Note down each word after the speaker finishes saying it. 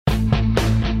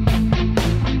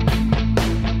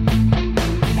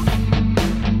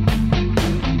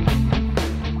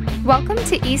Welcome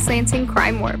to East Lansing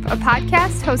Crime Warp, a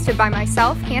podcast hosted by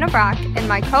myself, Hannah Brock, and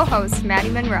my co-host, Maddie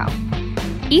Monroe.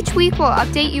 Each week, we'll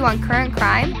update you on current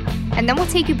crime, and then we'll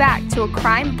take you back to a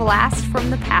crime blast from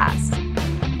the past.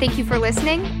 Thank you for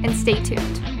listening, and stay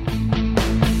tuned.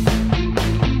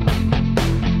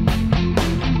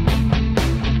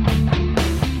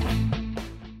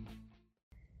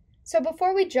 So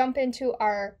before we jump into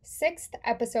our 6th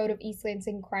episode of East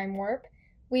Lansing Crime Warp,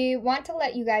 we want to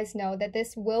let you guys know that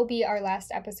this will be our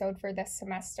last episode for this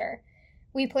semester.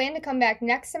 We plan to come back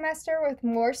next semester with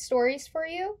more stories for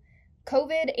you,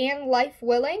 COVID and life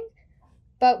willing,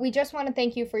 but we just want to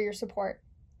thank you for your support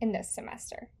in this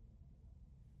semester.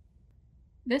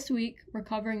 This week, we're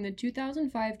covering the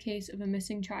 2005 case of a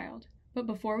missing child, but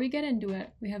before we get into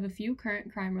it, we have a few current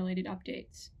crime-related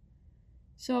updates.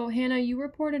 So, Hannah, you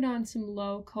reported on some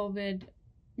low COVID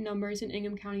numbers in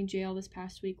Ingham County Jail this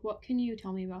past week. What can you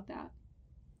tell me about that?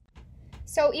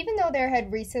 So even though there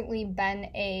had recently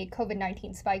been a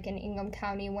COVID-19 spike in Ingham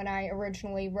County when I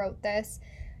originally wrote this,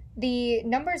 the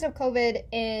numbers of COVID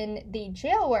in the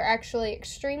jail were actually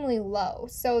extremely low.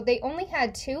 So they only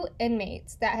had 2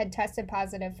 inmates that had tested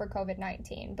positive for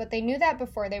COVID-19, but they knew that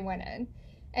before they went in,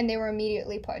 and they were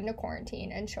immediately put into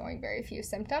quarantine and showing very few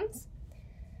symptoms.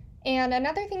 And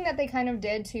another thing that they kind of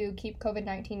did to keep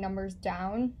COVID-19 numbers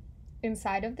down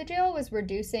inside of the jail was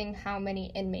reducing how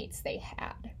many inmates they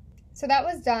had. So that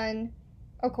was done,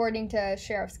 according to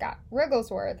Sheriff Scott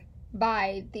Rigglesworth,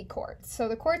 by the courts. So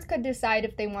the courts could decide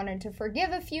if they wanted to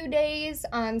forgive a few days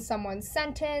on someone's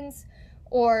sentence,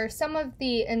 or some of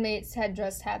the inmates had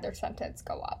just had their sentence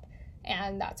go up,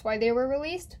 and that's why they were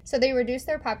released. So they reduced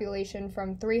their population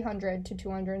from 300 to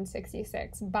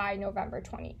 266 by November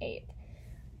 28th.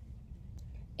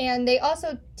 And they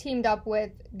also teamed up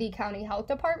with the county health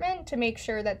department to make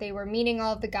sure that they were meeting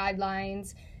all of the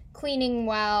guidelines, cleaning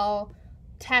well,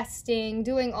 testing,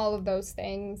 doing all of those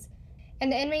things.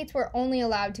 And the inmates were only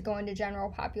allowed to go into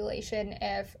general population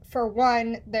if, for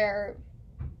one, their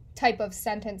type of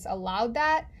sentence allowed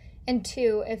that, and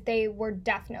 2, if they were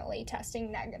definitely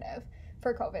testing negative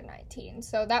for COVID-19.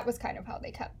 So that was kind of how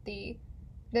they kept the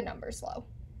numbers low.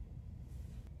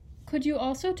 Could you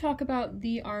also talk about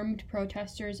the armed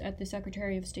protesters at the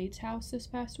Secretary of State's house this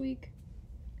past week?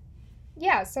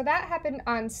 Yeah, so that happened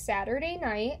on Saturday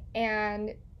night,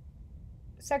 and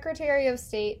Secretary of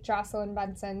State Jocelyn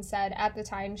Benson said at the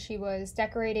time she was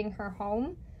decorating her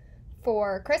home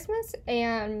for Christmas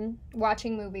and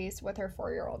watching movies with her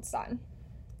 4-year-old son.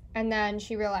 And then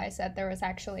she realized that there was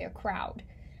actually a crowd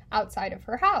outside of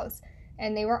her house,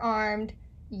 and they were armed,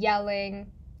 yelling,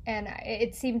 and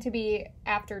it seemed to be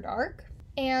after dark.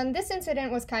 And this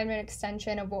incident was kind of an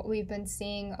extension of what we've been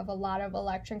seeing of a lot of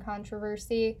election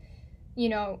controversy. You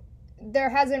know, there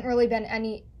hasn't really been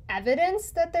any evidence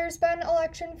that there's been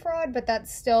election fraud, but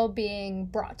that's still being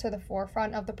brought to the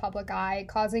forefront of the public eye,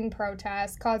 causing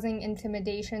protests, causing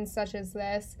intimidation such as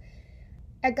this.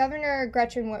 At Governor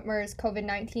Gretchen Whitmer's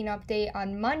COVID-19 update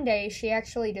on Monday, she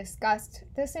actually discussed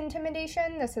this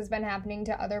intimidation. This has been happening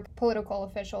to other political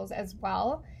officials as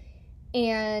well.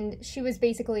 And she was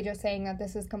basically just saying that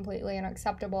this is completely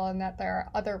unacceptable and that there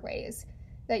are other ways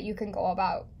that you can go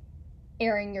about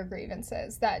airing your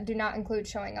grievances that do not include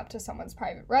showing up to someone's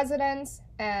private residence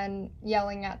and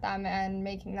yelling at them and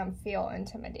making them feel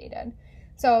intimidated.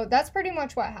 So that's pretty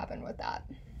much what happened with that.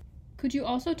 Could you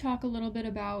also talk a little bit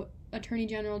about Attorney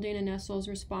General Dana Nessel's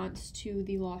response to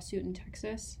the lawsuit in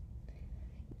Texas?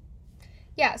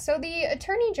 Yeah, so the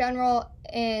Attorney General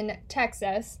in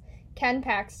Texas, Ken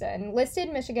Paxton,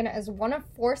 listed Michigan as one of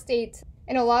 4 states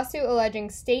in a lawsuit alleging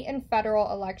state and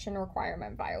federal election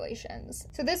requirement violations.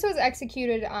 So this was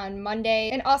executed on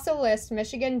Monday and also lists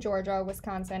Michigan, Georgia,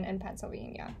 Wisconsin, and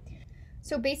Pennsylvania.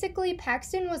 So basically,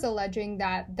 Paxton was alleging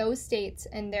that those states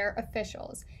and their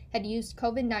officials had used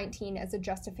COVID-19 as a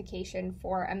justification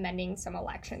for amending some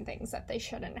election things that they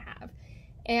shouldn't have.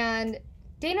 And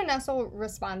Dana Nessel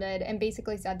responded and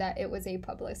basically said that it was a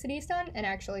publicity stunt and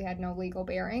actually had no legal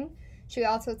bearing. She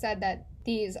also said that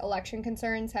these election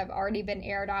concerns have already been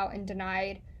aired out and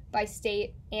denied by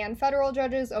state and federal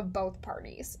judges of both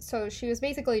parties. So she was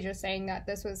basically just saying that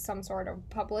this was some sort of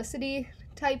publicity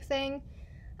type thing.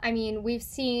 I mean, we've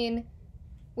seen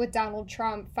with Donald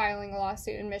Trump filing a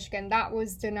lawsuit in Michigan, that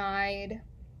was denied.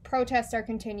 Protests are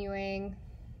continuing.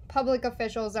 Public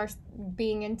officials are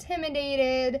being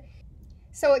intimidated.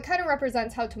 So it kind of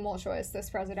represents how tumultuous this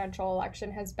presidential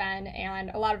election has been and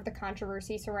a lot of the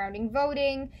controversy surrounding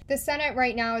voting. The Senate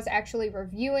right now is actually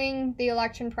reviewing the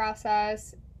election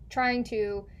process, trying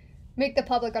to make the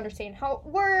public understand how it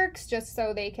works, just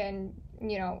so they can,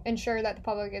 ensure that the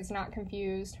public is not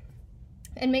confused.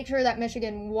 and make sure that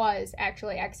Michigan was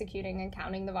actually executing and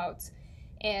counting the votes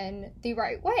in the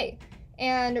right way.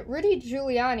 And Rudy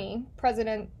Giuliani,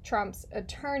 President Trump's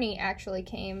attorney, actually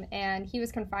came, and he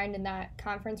was confined in that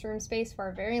conference room space for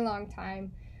a very long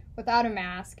time without a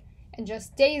mask. And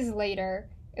just days later,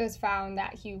 it was found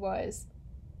that he was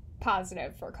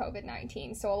positive for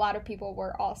COVID-19. So a lot of people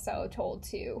were also told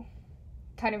to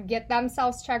kind of get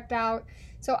themselves checked out.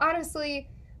 So honestly,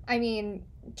 I mean,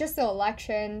 just the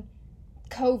election,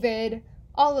 COVID,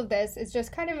 all of this is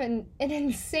just kind of an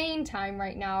insane time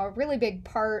right now, a really big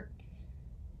part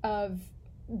of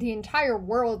the entire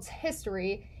world's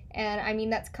history. And I mean,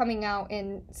 that's coming out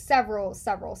in several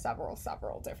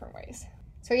different ways.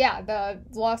 So yeah, the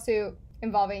lawsuit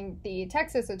involving the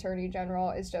Texas Attorney General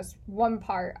is just one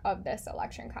part of this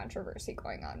election controversy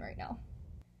going on right now.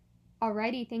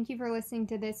 Alrighty, thank you for listening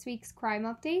to this week's Crime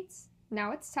Updates.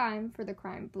 Now it's time for the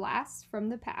Crime Blast from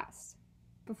the Past.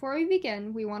 Before we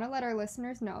begin, we want to let our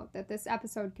listeners know that this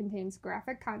episode contains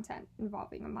graphic content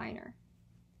involving a minor.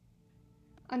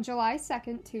 On July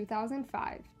 2nd,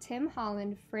 2005, Tim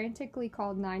Holland frantically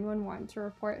called 911 to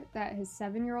report that his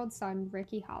 7-year-old son,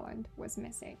 Ricky Holland, was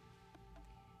missing.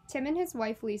 Tim and his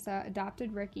wife, Lisa,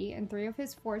 adopted Ricky and 3 of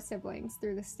his 4 siblings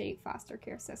through the state foster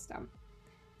care system.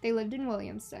 They lived in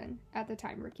Williamston at the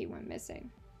time Ricky went missing.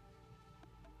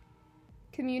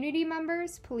 Community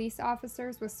members, police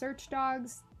officers with search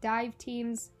dogs, dive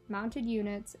teams, mounted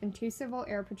units, and 2 Civil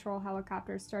Air Patrol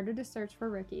helicopters started to search for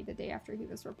Ricky the day after he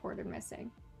was reported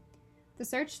missing. The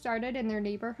search started in their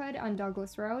neighborhood on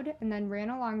Douglas Road and then ran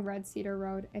along Red Cedar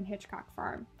Road and Hitchcock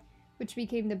Farm, which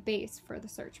became the base for the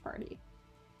search party.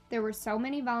 There were so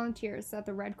many volunteers that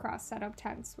the Red Cross set up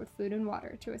tents with food and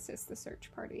water to assist the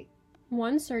search party.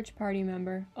 One search party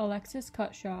member, Alexis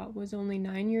Cutshaw, was only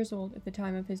 9 years old at the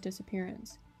time of his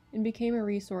disappearance and became a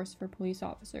resource for police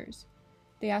officers.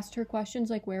 They asked her questions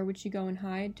like where would she go and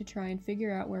hide to try and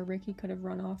figure out where Ricky could have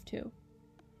run off to.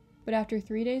 But after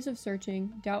 3 days of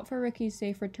searching, doubt for Ricky's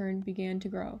safe return began to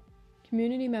grow.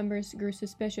 Community members grew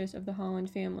suspicious of the Holland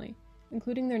family,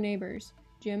 including their neighbors,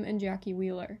 Jim and Jackie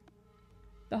Wheeler.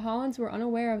 The Hollands were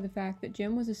unaware of the fact that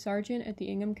Jim was a sergeant at the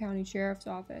Ingham County Sheriff's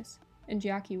Office, and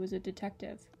Jackie was a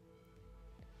detective.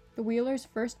 The Wheelers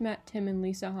first met Tim and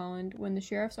Lisa Holland when the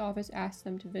sheriff's office asked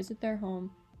them to visit their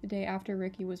home the day after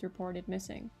Ricky was reported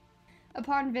missing.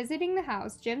 Upon visiting the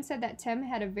house, Jim said that Tim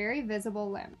had a very visible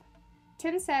limp.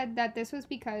 Tim said that this was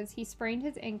because he sprained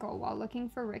his ankle while looking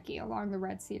for Ricky along the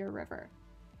Red Cedar River.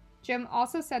 Jim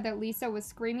also said that Lisa was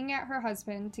screaming at her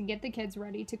husband to get the kids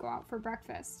ready to go out for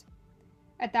breakfast.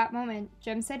 At that moment,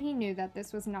 Jim said he knew that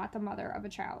this was not the mother of a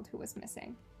child who was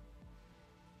missing.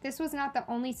 This was not the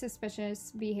only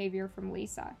suspicious behavior from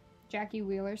Lisa. Jackie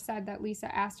Wheeler said that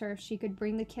Lisa asked her if she could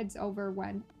bring the kids over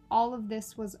when all of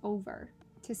this was over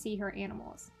to see her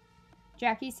animals.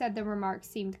 Jackie said the remark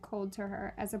seemed cold to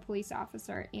her as a police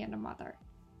officer and a mother.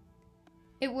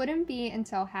 It wouldn't be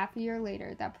until half a year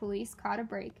later that police caught a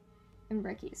break in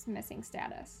Ricky's missing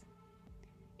status.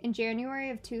 In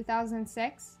January of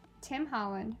 2006, Tim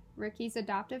Holland, Ricky's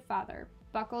adoptive father,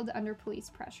 buckled under police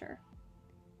pressure.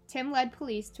 Tim led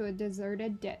police to a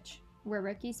deserted ditch where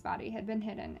Ricky's body had been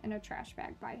hidden in a trash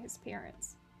bag by his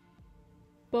parents.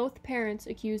 Both parents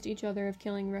accused each other of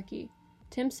killing Ricky.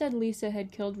 Tim said Lisa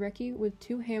had killed Ricky with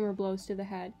 2 hammer blows to the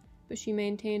head, but she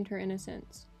maintained her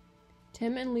innocence.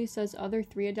 Tim and Lisa's other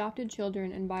 3 adopted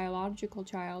children and biological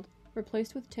child were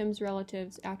placed with Tim's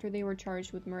relatives after they were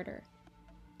charged with murder.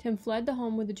 Tim fled the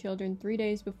home with the children 3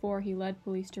 days before he led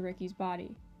police to Ricky's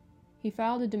body. He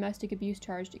filed a domestic abuse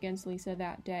charge against Lisa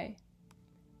that day.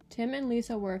 Tim and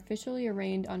Lisa were officially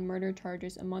arraigned on murder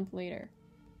charges a month later.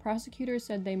 Prosecutors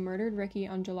said they murdered Ricky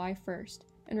on July 1st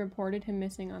and reported him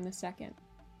missing on the 2nd.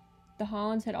 The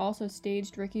Hollands had also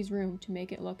staged Ricky's room to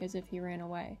make it look as if he ran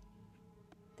away.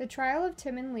 The trial of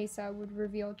Tim and Lisa would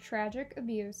reveal tragic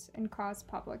abuse and cause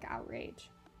public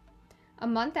outrage. A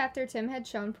month after Tim had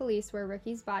shown police where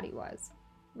Ricky's body was,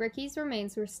 Ricky's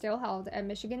remains were still held at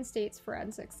Michigan State's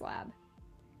forensics lab.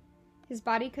 His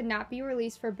body could not be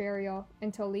released for burial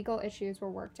until legal issues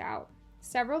were worked out.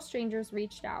 Several strangers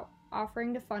reached out,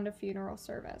 offering to fund a funeral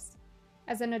service.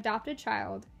 As an adopted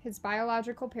child, his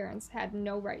biological parents had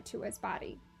no right to his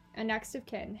body. A next of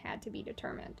kin had to be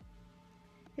determined.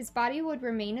 His body would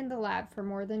remain in the lab for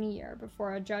more than a year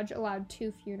before a judge allowed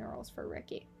 2 funerals for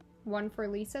Ricky, one for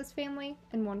Lisa's family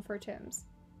and one for Tim's.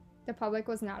 The public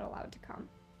was not allowed to come.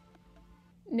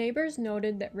 Neighbors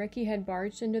noted that Ricky had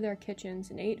barged into their kitchens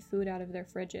and ate food out of their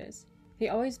fridges. He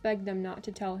always begged them not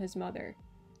to tell his mother,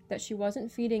 that she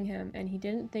wasn't feeding him and he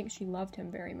didn't think she loved him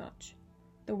very much.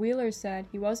 The Wheelers said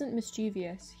he wasn't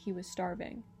mischievous, he was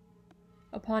starving.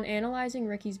 Upon analyzing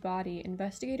Ricky's body,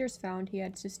 investigators found he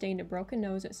had sustained a broken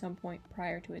nose at some point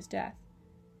prior to his death.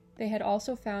 They had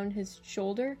also found his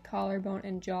shoulder, collarbone,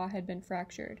 and jaw had been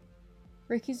fractured.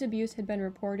 Ricky's abuse had been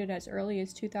reported as early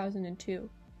as 2002,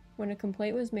 when a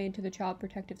complaint was made to the Child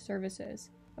Protective Services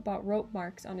about rope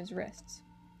marks on his wrists.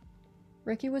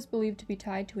 Ricky was believed to be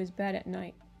tied to his bed at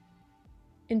night.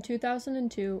 In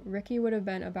 2002, Ricky would have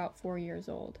been about 4 years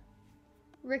old.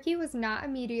 Ricky was not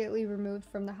immediately removed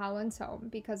from the Hollins home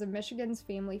because of Michigan's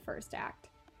Family First Act.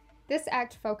 This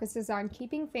act focuses on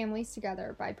keeping families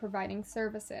together by providing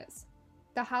services.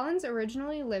 The Hollins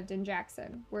originally lived in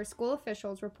Jackson, where school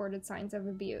officials reported signs of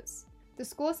abuse. The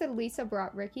school said Lisa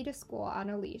brought Ricky to school on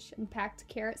a leash and packed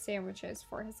carrot sandwiches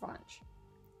for his lunch,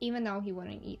 even though he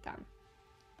wouldn't eat them.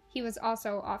 He was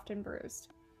also often bruised.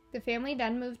 The family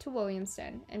then moved to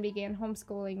Williamston and began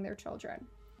homeschooling their children.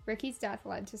 Ricky's death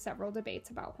led to several debates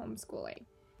about homeschooling.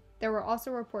 There were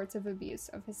also reports of abuse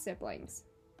of his siblings.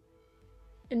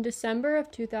 In December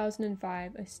of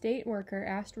 2005, a state worker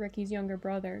asked Ricky's younger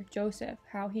brother, Joseph,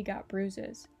 how he got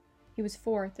bruises. He was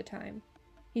 4 at the time.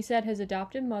 He said his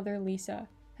adopted mother, Lisa,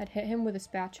 had hit him with a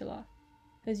spatula.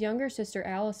 His younger sister,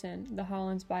 Allison, the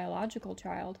Hollins' biological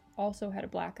child, also had a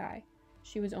black eye.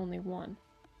 She was only 1.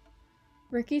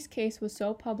 Ricky's case was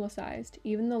so publicized,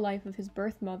 even the life of his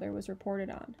birth mother was reported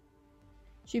on.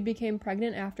 She became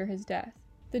pregnant after his death.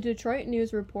 The Detroit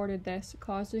News reported this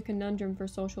caused a conundrum for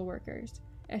social workers,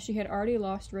 as she had already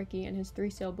lost Ricky and his 3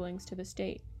 siblings to the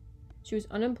state. She was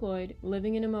unemployed,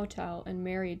 living in a motel, and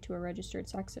married to a registered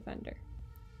sex offender.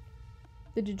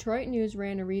 The Detroit News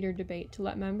ran a reader debate to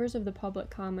let members of the public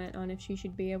comment on if she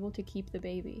should be able to keep the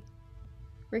baby.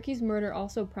 Ricky's murder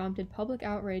also prompted public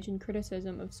outrage and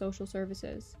criticism of social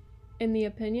services. In the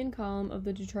opinion column of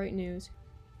the Detroit News,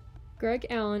 Greg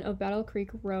Allen of Battle Creek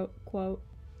wrote, quote,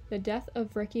 "The death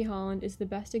of Ricky Holland is the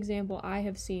best example I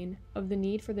have seen of the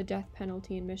need for the death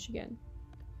penalty in Michigan.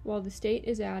 While the state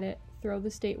is at it, throw the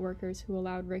state workers who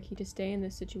allowed Ricky to stay in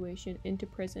this situation into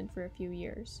prison for a few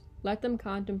years. Let them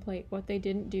contemplate what they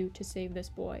didn't do to save this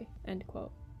boy." End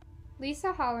quote.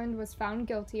 Lisa Holland was found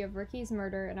guilty of Ricky's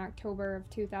murder in October of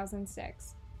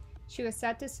 2006. She was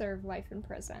set to serve life in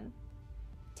prison.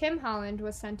 Tim Holland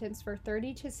was sentenced for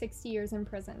 30 to 60 years in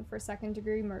prison for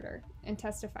second-degree murder and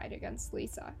testified against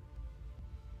Lisa.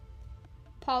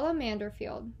 Paula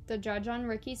Manderfield, the judge on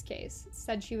Ricky's case,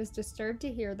 said she was disturbed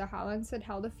to hear the Hollands had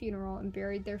held a funeral and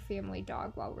buried their family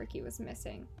dog while Ricky was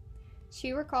missing.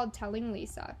 She recalled telling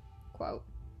Lisa, quote,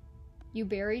 "You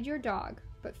buried your dog,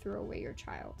 but threw away your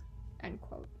child." End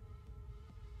quote.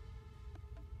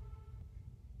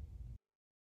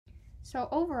 So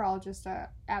overall, just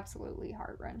a absolutely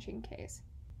heart-wrenching case.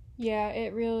 Yeah,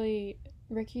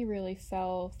 Ricky really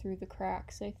fell through the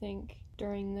cracks, I think,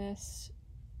 during his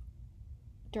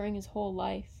whole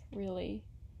life, really.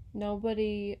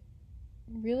 Nobody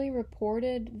really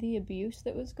reported the abuse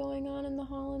that was going on in the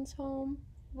Hollands home.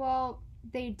 Well,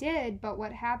 they did, but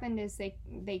what happened is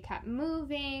they kept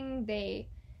moving, they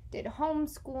did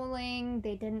homeschooling,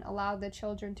 they didn't allow the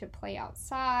children to play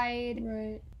outside.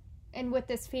 Right. And with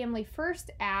this Family First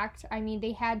Act, I mean,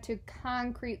 they had to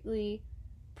concretely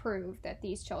prove that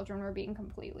these children were being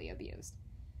completely abused.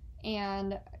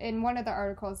 And in one of the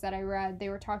articles that I read, they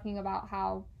were talking about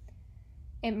how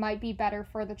it might be better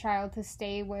for the child to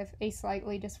stay with a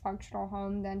slightly dysfunctional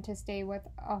home than to stay with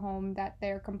a home that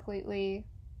they're completely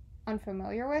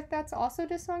unfamiliar with that's also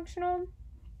dysfunctional.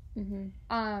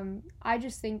 Mm-hmm. I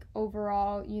just think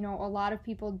overall, a lot of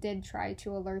people did try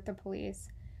to alert the police,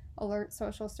 alert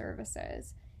social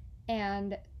services,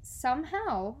 and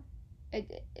somehow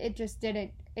it just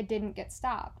didn't get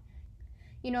stopped.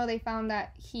 They found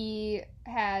that he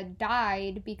had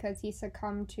died because he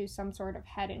succumbed to some sort of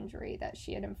head injury that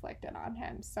she had inflicted on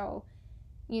him. So,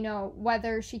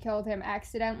 whether she killed him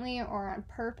accidentally or on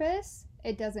purpose,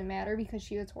 it doesn't matter because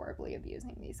she was horribly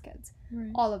abusing these kids.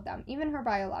 Right. All of them, even her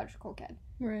biological kid.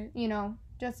 Right.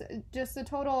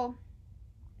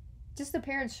 Just the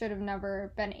parents should have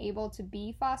never been able to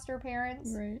be foster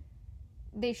parents. Right.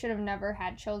 They should have never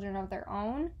had children of their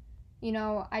own.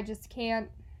 I just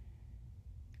can't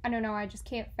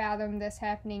fathom this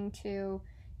happening to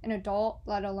an adult,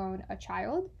 let alone a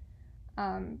child.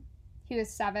 He was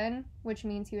 7, which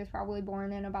means he was probably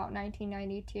born in about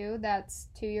 1992. That's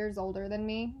 2 years older than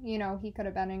me. He could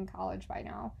have been in college by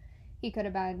now. He could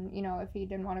have been, if he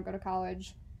didn't want to go to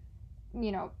college,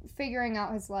 figuring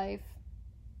out his life,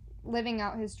 living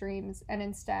out his dreams, and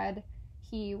instead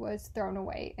he was thrown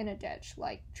away in a ditch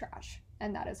like trash,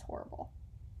 and that is horrible.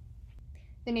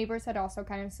 The neighbors had also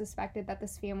kind of suspected that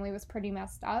this family was pretty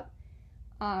messed up.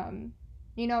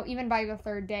 Even by the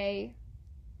 3rd day,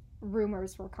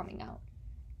 rumors were coming out,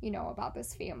 about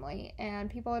this family, and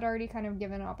people had already kind of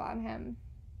given up on him.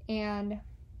 And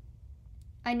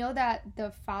I know that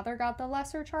the father got the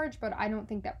lesser charge, but I don't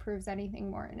think that proves anything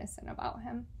more innocent about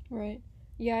him. Right.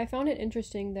 Yeah, I found it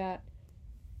interesting that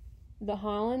the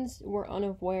Hollands were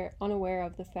unaware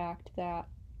of the fact that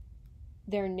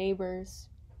their neighbors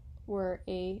were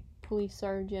a police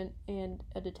sergeant and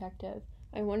a detective.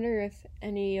 I wonder if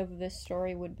any of this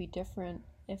story would be different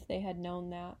if they had known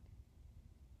that.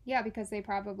 Yeah, because they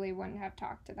probably wouldn't have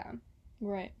talked to them.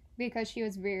 Right. Because she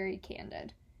was very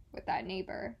candid with that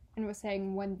neighbor and was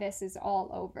saying, when this is all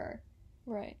over.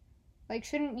 Right. Like,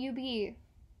 shouldn't you be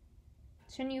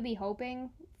hoping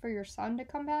for your son to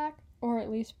come back? Or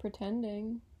at least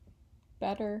pretending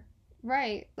better.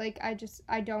 Right. Like,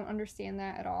 I don't understand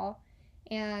that at all.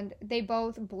 And they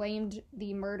both blamed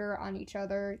the murder on each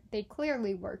other. They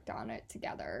clearly worked on it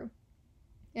together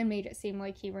and made it seem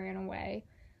like he ran away.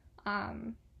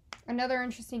 Another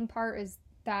interesting part is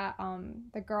that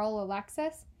the girl,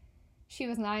 Alexis, she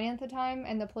was 9 at the time,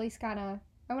 and the police I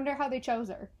wonder how they chose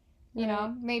her. You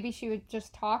know, maybe she would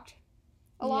just talked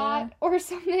a lot or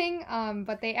something.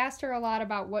 But they asked her a lot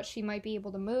about what she might be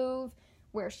able to move,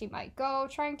 where she might go,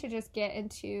 trying to just get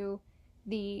into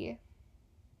the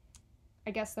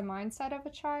mindset of a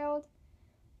child.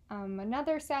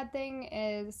 Another sad thing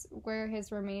is where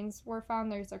his remains were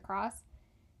found, there's a cross,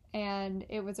 and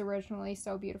it was originally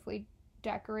so beautifully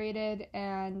decorated,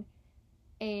 and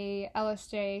a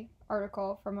LSJ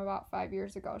article from about 5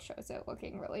 years ago shows it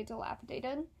looking really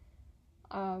dilapidated.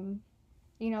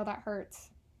 That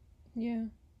hurts. Yeah.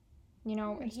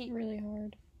 It's really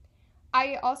hard.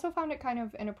 I also found it kind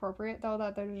of inappropriate, though,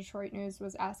 that the Detroit News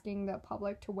was asking the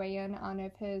public to weigh in on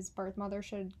if his birth mother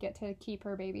should get to keep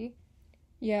her baby.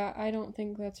 Yeah, I don't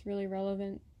think that's really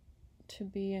relevant to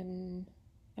be in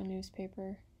a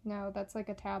newspaper. No, that's like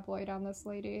a tabloid on this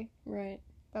lady. Right.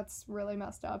 That's really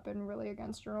messed up and really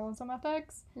against journalism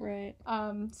ethics. Right.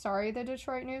 Sorry, the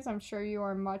Detroit News. I'm sure you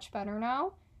are much better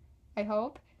now. I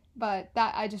hope. But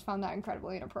I just found that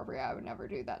incredibly inappropriate. I would never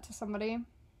do that to somebody.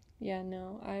 Yeah,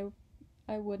 no,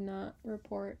 I would not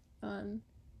report on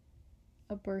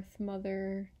a birth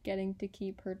mother getting to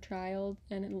keep her child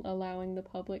and allowing the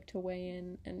public to weigh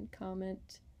in and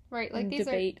comment. Right, like and these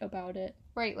debate about it.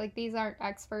 Right, like these aren't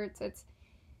experts. It's,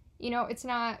 it's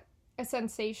not a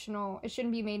sensational, it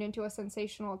shouldn't be made into a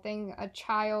sensational thing. A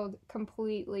child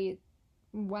completely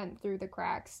went through the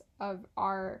cracks of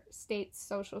our state's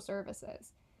social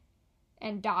services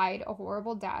and died a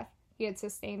horrible death. He had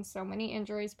sustained so many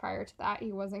injuries prior to that.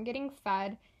 He wasn't getting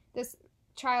fed. This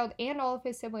child and all of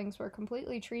his siblings were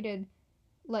completely treated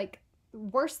like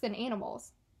worse than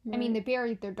animals. Right. I mean, they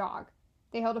buried their dog.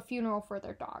 They held a funeral for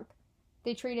their dog.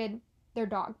 They treated their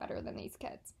dog better than these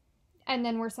kids. And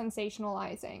then we're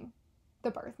sensationalizing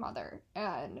the birth mother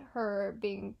and her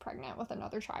being pregnant with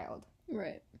another child.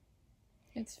 Right.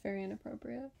 It's very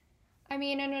inappropriate. I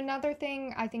mean, and another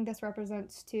thing I think this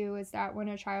represents too is that when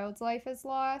a child's life is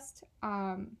lost,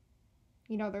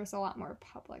 there's a lot more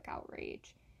public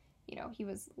outrage. He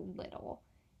was little,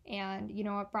 and,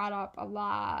 it brought up a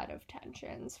lot of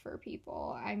tensions for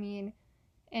people. I mean,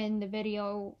 in the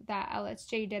video that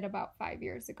LSJ did about 5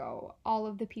 years ago, all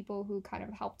of the people who kind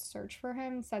of helped search for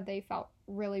him said they felt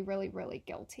really, really, really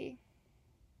guilty.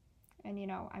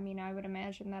 And, I would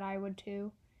imagine that I would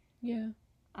too. Yeah.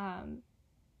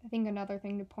 I think another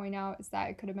thing to point out is that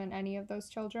it could have been any of those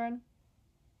children.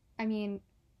 I mean,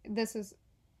 this is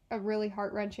a really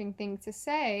heart-wrenching thing to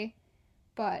say,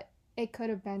 but it could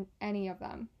have been any of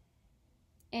them.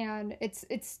 And it's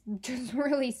just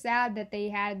really sad that they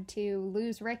had to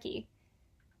lose Ricky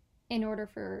in order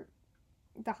for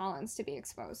the Hollands to be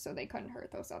exposed, so they couldn't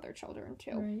hurt those other children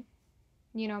too.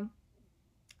 Right.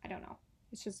 I don't know.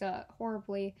 It's just a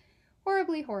horribly,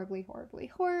 horribly, horribly, horribly,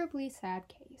 horribly sad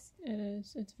case. It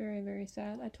is. It's very, very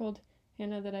sad. I told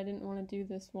Hannah that I didn't want to do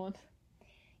this one.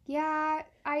 Yeah,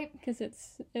 because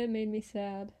it made me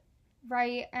sad.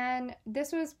 Right, and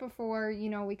this was before,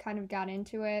 we kind of got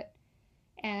into it,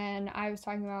 and I was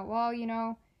talking about,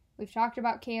 we've talked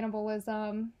about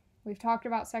cannibalism, we've talked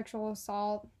about sexual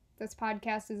assault, this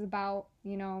podcast is about,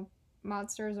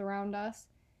 monsters around us,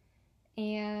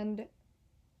 and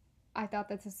I thought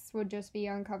that this would just be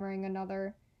uncovering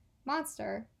another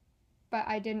monster, but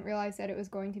I didn't realize that it was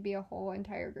going to be a whole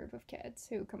entire group of kids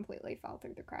who completely fell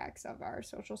through the cracks of our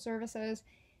social services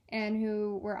and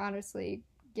who were honestly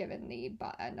given the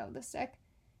butt end of the stick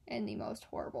in the most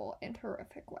horrible and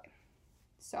horrific way.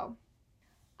 So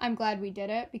I'm glad we did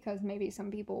it, because maybe some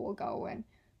people will go and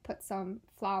put some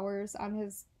flowers on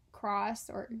his cross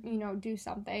or, do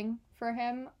something for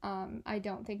him. I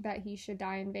don't think that he should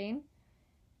die in vain.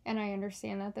 And I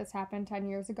understand that this happened 10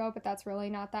 years ago, but that's really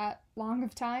not that long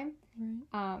of time.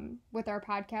 Right. With our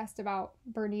podcast about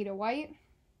Bernita White,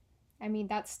 I mean,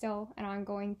 that's still an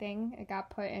ongoing thing. It got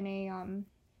put in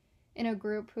a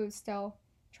group who's still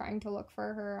trying to look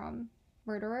for her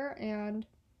murderer. And,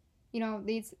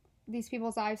 these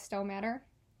people's lives still matter.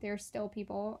 They're still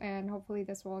people, and hopefully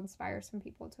this will inspire some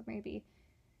people to maybe,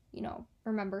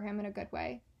 remember him in a good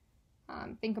way.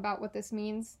 Think about what this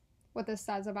means, what this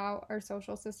says about our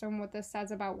social system, what this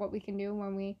says about what we can do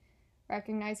when we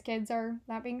recognize kids are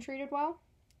not being treated well.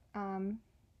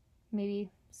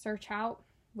 Maybe search out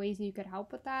ways you could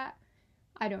help with that.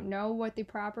 I don't know what the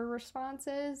proper response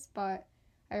is, but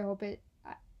I hope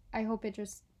it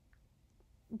just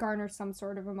garners some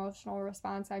sort of emotional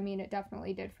response. I mean, it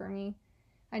definitely did for me.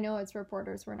 I know as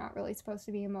reporters we're not really supposed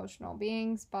to be emotional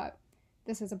beings, but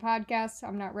this is a podcast.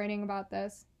 I'm not writing about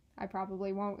this. I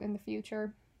probably won't in the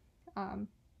future.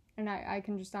 And I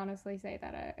can just honestly say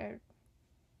that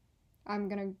I'm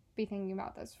going to be thinking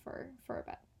about this for a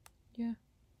bit. Yeah,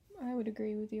 I would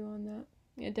agree with you on that.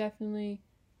 It definitely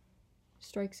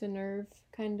strikes a nerve,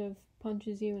 kind of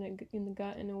punches you in the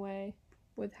gut in a way,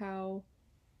 with how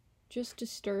just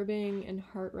disturbing and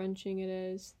heart-wrenching it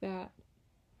is that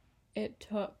it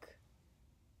took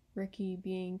Ricky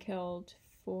being killed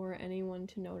for anyone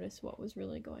to notice what was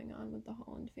really going on with the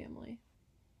Holland family.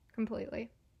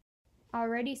 Completely.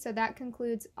 Alrighty, so that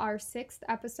concludes our 6th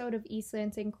episode of East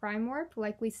Lansing Crime Warp.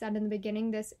 Like we said in the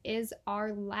beginning, this is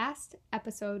our last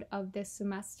episode of this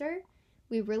semester.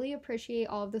 We really appreciate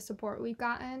all of the support we've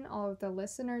gotten, all of the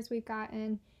listeners we've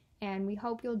gotten, and we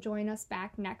hope you'll join us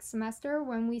back next semester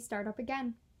when we start up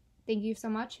again. Thank you so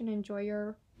much and enjoy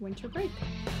your winter break.